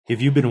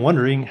If you've been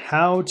wondering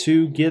how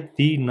to get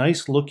the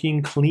nice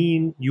looking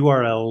clean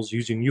URLs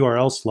using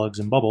URL slugs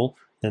in Bubble,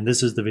 then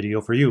this is the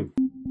video for you.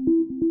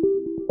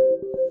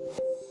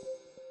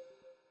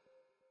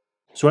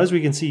 So as we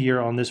can see here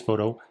on this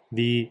photo,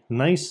 the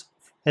nice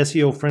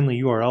SEO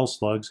friendly URL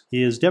slugs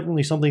is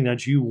definitely something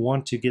that you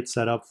want to get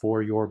set up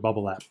for your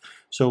Bubble app.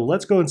 So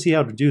let's go and see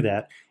how to do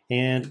that.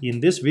 And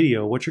in this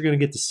video, what you're going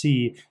to get to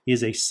see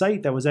is a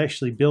site that was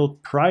actually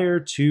built prior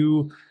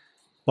to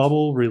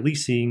Bubble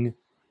releasing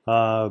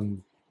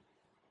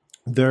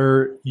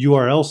their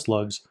URL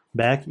slugs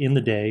back in the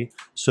day.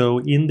 So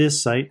in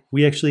this site,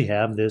 we actually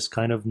have this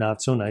kind of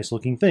not so nice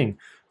looking thing,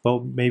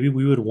 but maybe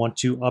we would want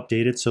to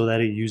update it so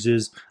that it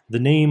uses the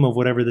name of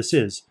whatever this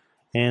is.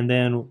 And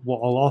then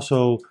I'll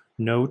also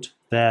note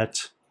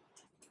that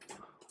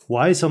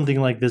why something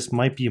like this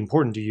might be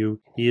important to you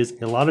is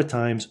a lot of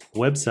times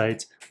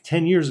websites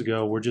 10 years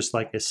ago were just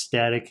like a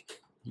static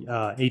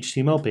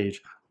HTML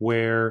page,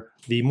 where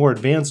the more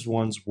advanced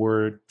ones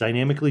were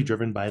dynamically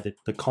driven by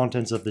the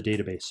contents of the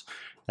database.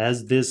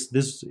 As this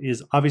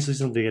is obviously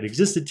something that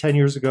existed 10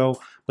 years ago,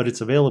 but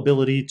its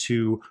availability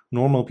to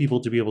normal people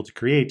to be able to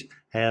create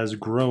has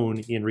grown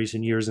in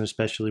recent years, and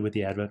especially with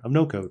the advent of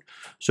no-code.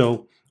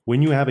 So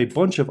when you have a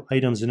bunch of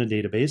items in a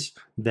database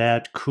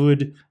that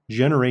could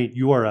generate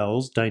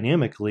URLs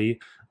dynamically,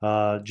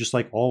 just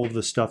like all of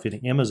the stuff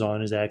in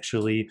Amazon is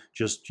actually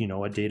just a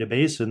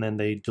database, and then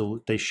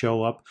they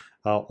show up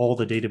all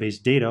the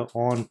database data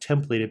on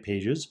templated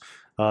pages,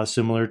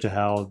 similar to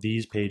how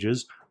these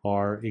pages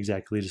are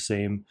exactly the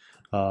same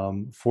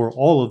for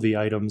all of the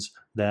items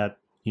that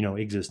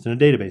exist in a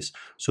database.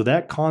 So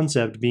that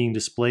concept being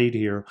displayed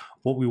here,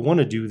 what we want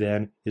to do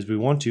then is we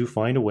want to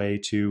find a way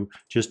to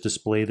just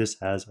display this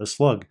as a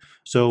slug.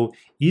 So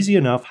easy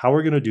enough. How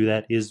we're going to do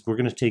that is we're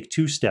going to take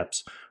two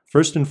steps.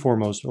 First and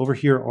foremost, over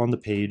here on the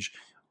page,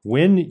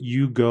 when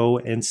you go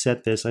and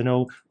set this, I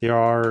know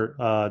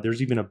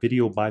there's even a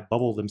video by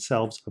Bubble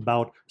themselves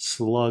about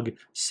slug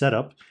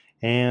setup,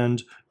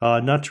 and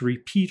not to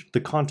repeat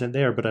the content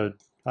there, but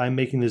I'm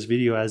making this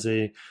video as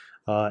a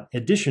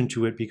addition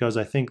to it because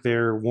I think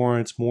there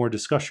warrants more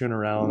discussion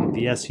around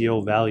the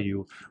SEO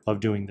value of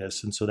doing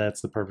this, and so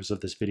that's the purpose of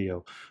this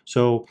video.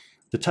 So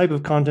the type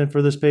of content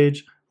for this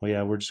page, well,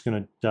 yeah, we're just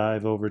going to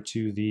dive over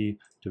to the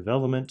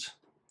development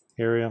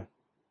area.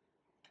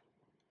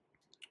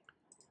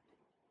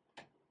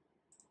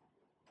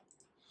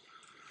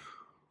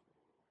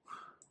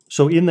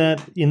 So in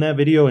that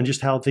video and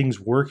just how things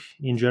work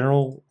in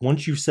general,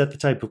 once you've set the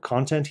type of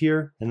content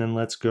here, and then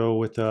let's go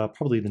with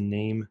probably the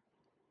name.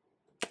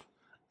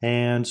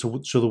 And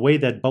so the way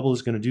that Bubble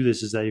is going to do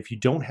this is that if you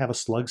don't have a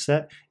slug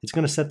set, it's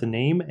going to set the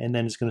name, and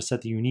then it's going to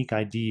set the unique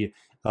ID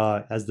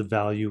as the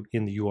value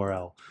in the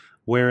URL.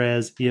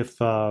 Whereas if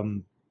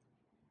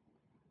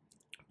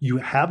you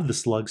have the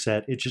slug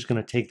set, it's just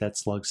going to take that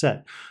slug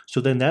set. So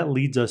then that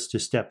leads us to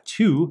step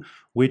 2,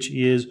 which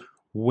is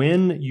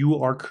when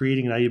you are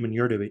creating an item in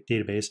your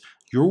database,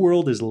 your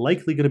world is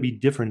likely going to be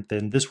different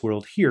than this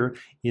world here,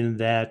 in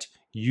that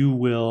you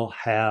will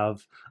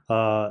have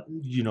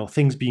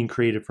things being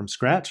created from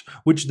scratch,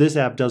 which this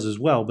app does as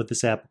well. But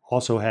this app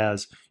also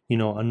has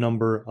a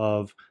number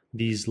of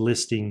these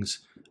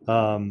listings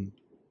in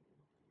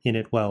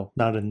it. Well,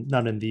 not in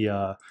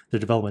the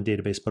development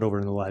database, but over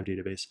in the live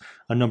database,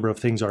 a number of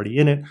things already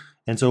in it.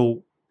 And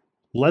so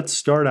let's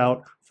start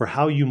out for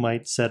how you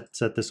might set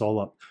this all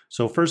up.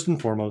 So first and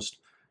foremost,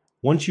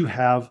 once you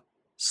have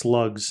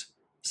slugs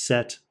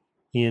set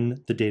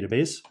in the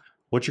database,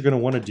 what you're going to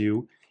want to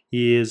do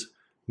is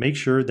make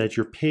sure that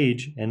your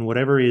page and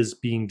whatever is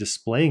being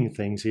displaying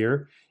things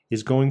here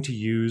is going to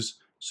use.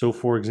 So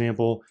for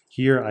example,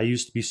 here I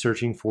used to be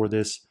searching for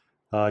this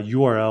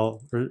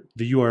URL, or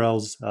the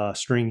URL's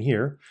string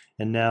here,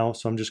 and now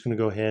so I'm just going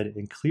to go ahead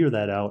and clear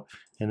that out,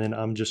 and then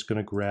I'm just going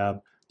to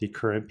grab the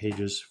current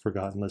page's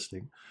forgotten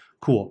listing.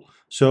 Cool.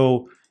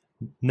 So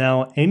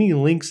now any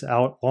links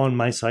out on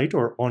my site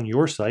or on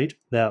your site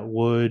that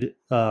would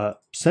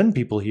send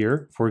people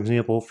here, for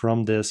example,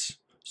 from this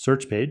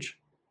search page,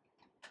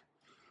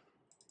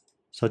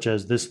 such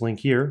as this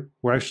link here,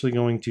 we're actually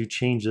going to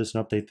change this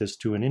and update this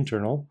to an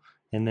internal,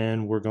 and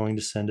then we're going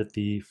to send it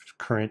the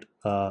current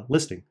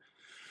listing.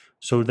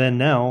 So then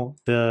now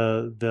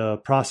the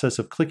process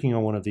of clicking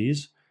on one of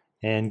these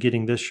and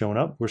getting this shown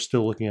up, we're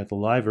still looking at the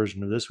live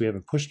version of this. We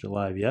haven't pushed it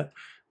live yet,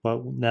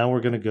 but now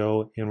we're going to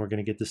go and we're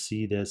going to get to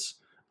see this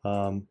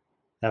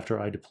after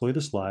I deploy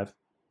this live.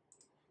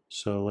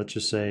 So let's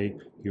just say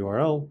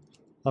URL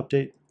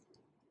update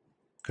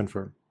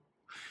confirm.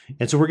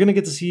 And so we're going to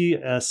get to see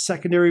a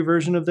secondary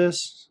version of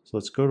this. So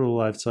let's go to the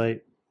live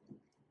site.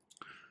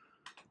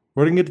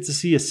 We're going to get to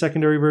see a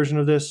secondary version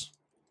of this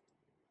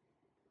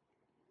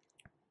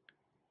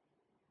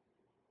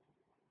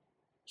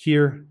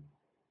here,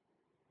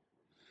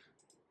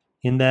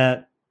 in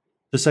that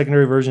the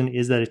secondary version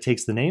is that it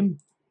takes the name,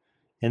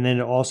 and then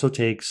it also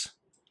takes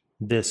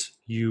this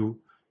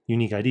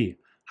unique ID.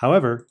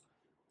 However,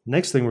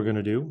 next thing we're going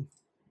to do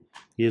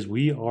is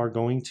we are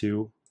going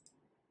to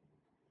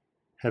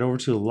head over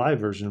to the live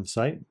version of the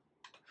site,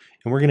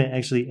 and we're going to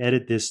actually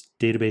edit this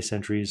database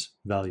entries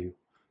value.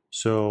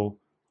 So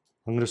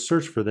I'm going to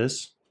search for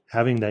this,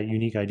 having that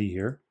unique ID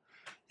here,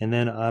 and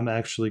then I'm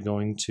actually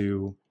going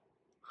to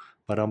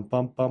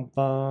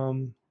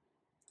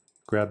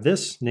grab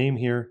this name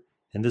here,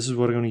 and this is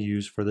what I'm going to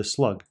use for this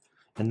slug.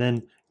 And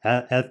then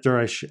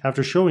after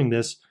showing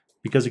this,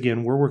 because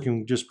again, we're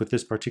working just with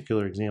this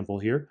particular example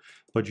here,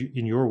 but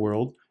in your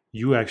world,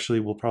 you actually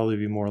will probably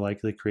be more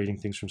likely creating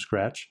things from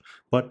scratch,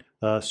 but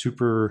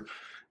super,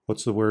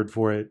 what's the word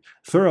for it,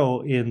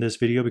 thorough in this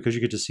video, because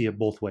you get to see it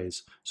both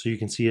ways. So you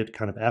can see it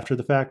kind of after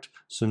the fact.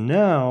 So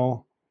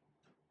now,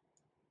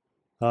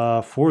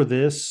 for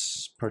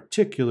this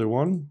particular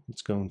one,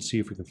 let's go and see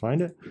if we can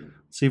find it.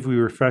 Let's see if we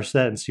refresh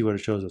that and see what it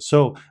shows us.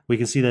 So we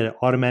can see that it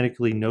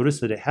automatically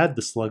noticed that it had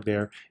the slug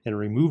there and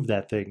removed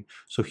that thing.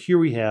 So here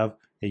we have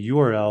a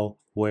URL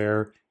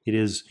where it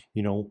is,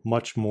 you know,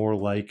 much more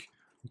like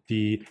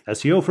the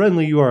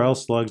SEO-friendly URL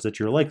slugs that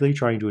you're likely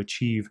trying to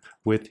achieve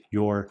with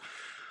your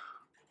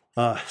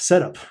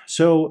setup.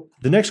 So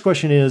the next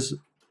question is,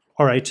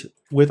 all right,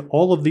 with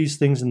all of these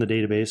things in the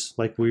database,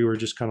 like we were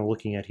just kind of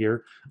looking at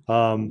here,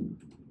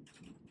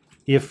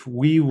 if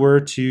we were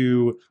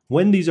to,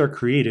 when these are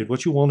created,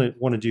 what you want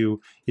to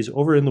do is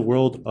over in the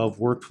world of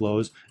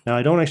workflows. Now,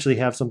 I don't actually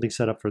have something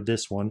set up for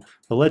this one,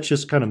 but let's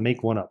just kind of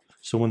make one up.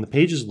 So when the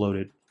page is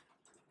loaded,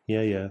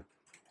 okay,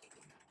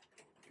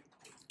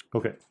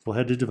 we'll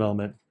head to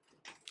development.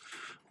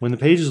 When the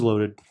page is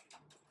loaded,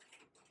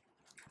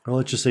 well,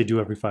 let's just say do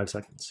every 5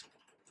 seconds.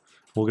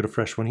 We'll get a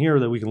fresh one here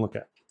that we can look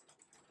at.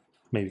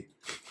 Maybe.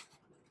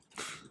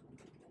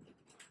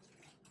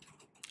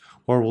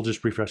 Or we'll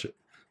just refresh it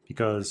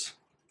because...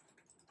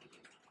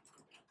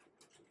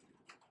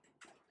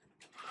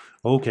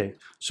 Okay,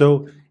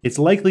 so it's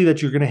likely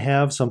that you're going to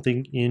have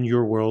something in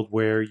your world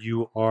where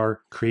you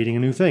are creating a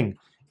new thing.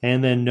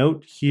 And then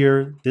note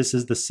here, this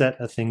is the set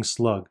a thing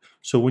slug.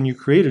 So when you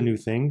create a new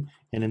thing,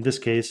 and in this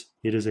case,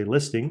 it is a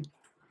listing,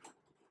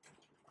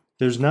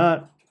 we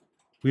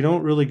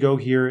don't really go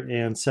here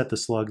and set the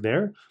slug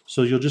there.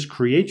 So you'll just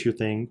create your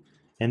thing,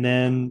 and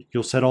then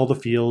you'll set all the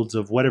fields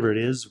of whatever it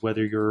is,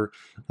 whether you're,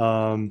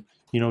 you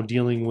know,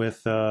 dealing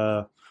with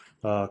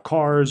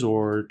cars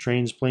or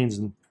trains, planes,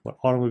 and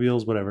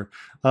automobiles, whatever.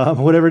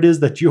 Whatever it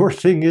is that your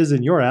thing is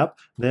in your app,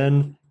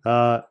 then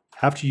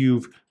after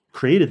you've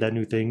created that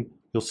new thing,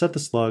 you'll set the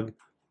slug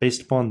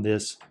based upon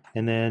this,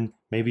 and then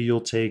maybe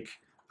you'll take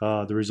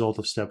the result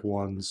of step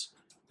 1's,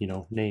 you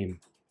know, name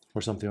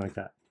or something like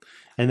that.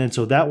 And then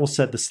so that will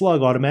set the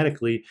slug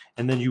automatically,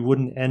 and then you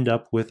wouldn't end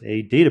up with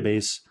a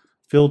database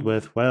filled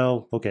with,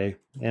 well, okay,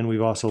 and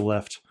we've also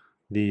left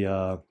the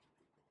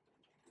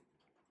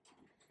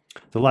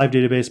live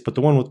database, but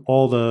the one with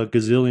all the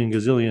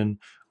gazillion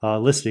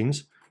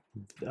listings,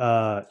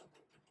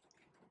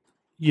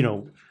 you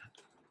know,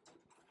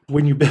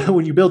 when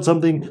you build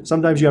something,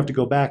 sometimes you have to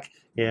go back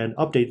and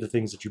update the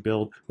things that you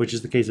build, which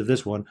is the case of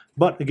this one.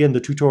 But again, the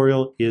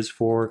tutorial is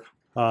for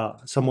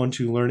someone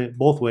to learn it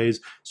both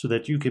ways so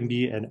that you can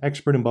be an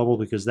expert in Bubble,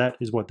 because that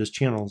is what this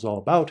channel is all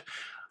about.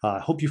 I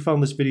hope you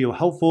found this video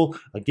helpful.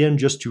 Again,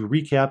 just to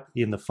recap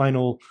in the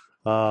final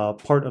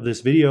part of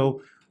this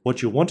video,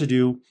 what you'll want to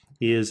do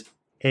is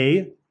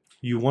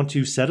you want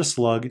to set a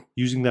slug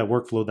using that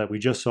workflow that we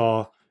just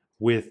saw.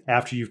 With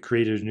after you've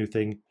created a new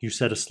thing, you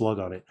set a slug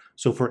on it.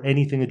 So for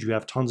anything that you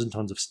have tons and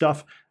tons of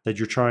stuff that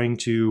you're trying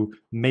to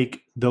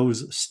make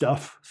those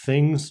stuff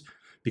things,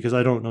 because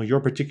I don't know your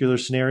particular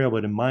scenario,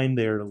 but in mine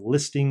there are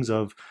listings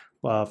of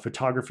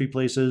photography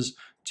places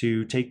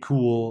to take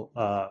cool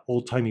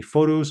old-timey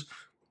photos.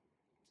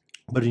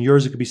 But in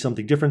yours, it could be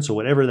something different. So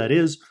whatever that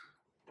is,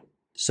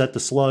 set the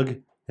slug,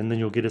 and then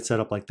you'll get it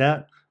set up like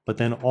that. But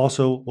then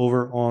also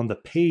over on the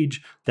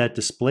page that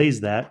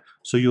displays that,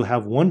 so you'll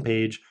have one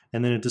page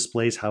and then it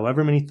displays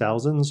however many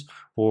thousands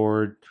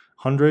or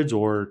hundreds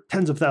or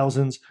tens of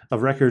thousands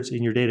of records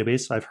in your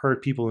database. I've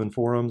heard people in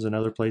forums and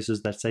other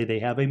places that say they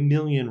have 1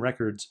 million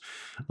records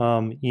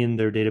in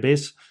their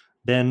database.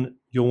 Then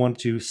you'll want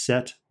to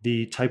set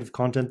the type of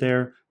content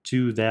there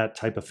to that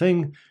type of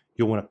thing.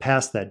 You'll want to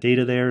pass that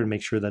data there and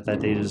make sure that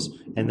that data is,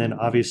 and then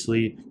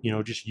obviously, you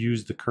know, just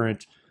use the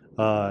current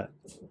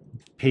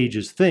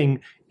page's thing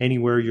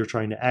anywhere you're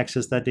trying to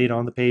access that data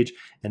on the page.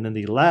 And then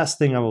the last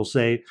thing I will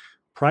say,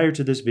 prior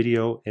to this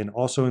video and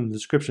also in the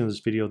description of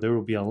this video, there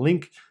will be a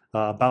link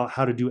about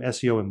how to do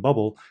SEO in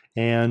Bubble.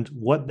 And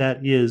what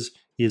that is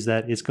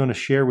that it's going to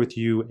share with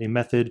you a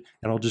method,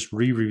 and I'll just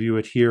re-review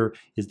it here,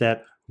 is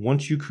that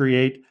once you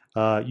create,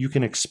 you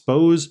can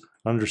expose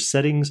under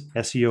settings,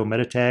 SEO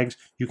meta tags,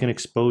 you can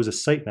expose a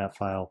sitemap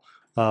file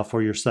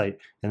for your site.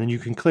 And then you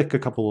can click a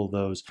couple of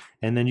those,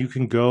 and then you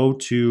can go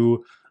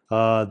to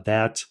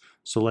that.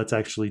 So let's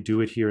actually do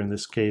it here. In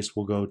this case,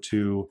 we'll go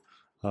to,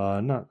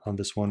 not on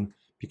this one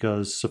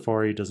because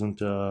Safari doesn't,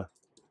 so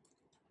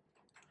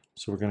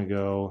we're going to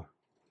go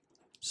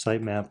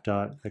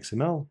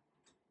sitemap.xml.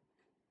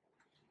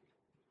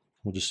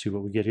 We'll just see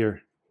what we get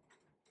here.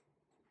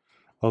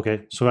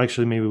 Okay, so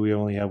actually maybe we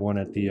only have one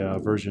at the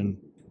version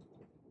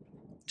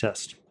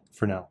test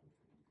for now.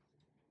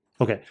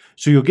 Okay,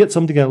 so you'll get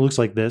something that looks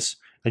like this,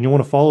 and you'll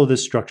want to follow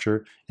this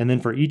structure. And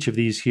then for each of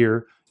these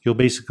here, you'll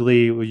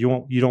basically,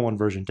 you don't want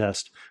version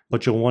test,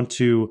 but you'll want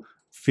to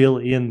fill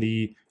in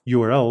the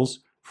URLs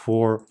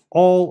for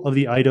all of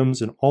the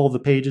items and all of the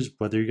pages,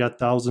 whether you got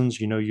thousands,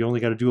 you only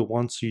got to do it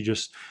once. So you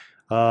just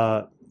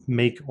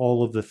make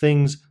all of the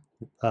things.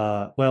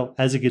 Well,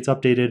 as it gets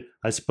updated,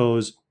 I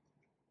suppose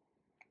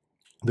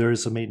there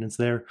is some maintenance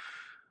there.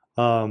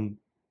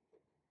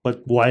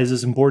 But why is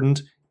this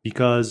important?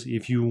 Because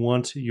if you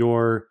want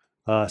your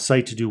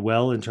site to do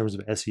well in terms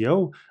of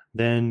SEO,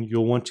 then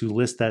you'll want to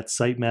list that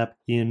sitemap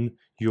in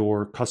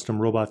your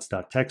custom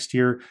robots.txt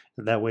here.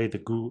 That way the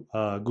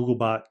Google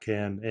bot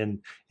can,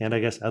 and I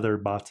guess other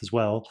bots as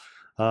well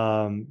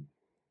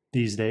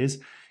these days,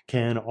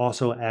 can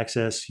also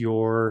access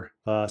your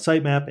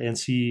sitemap and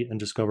see and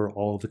discover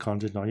all of the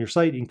content on your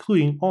site,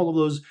 including all of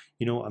those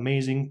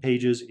amazing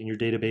pages in your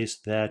database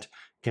that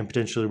can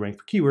potentially rank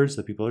for keywords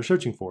that people are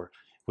searching for,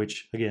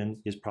 which again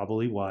is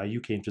probably why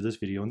you came to this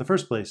video in the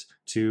first place,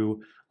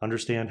 to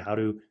understand how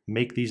to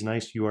make these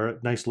nice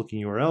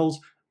looking URLs.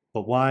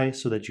 But why?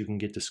 So that you can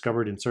get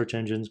discovered in search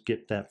engines,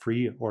 get that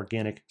free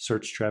organic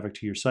search traffic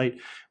to your site,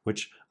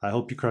 which I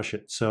hope you crush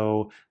it.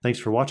 So thanks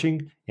for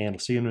watching, and I'll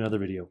see you in another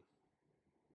video.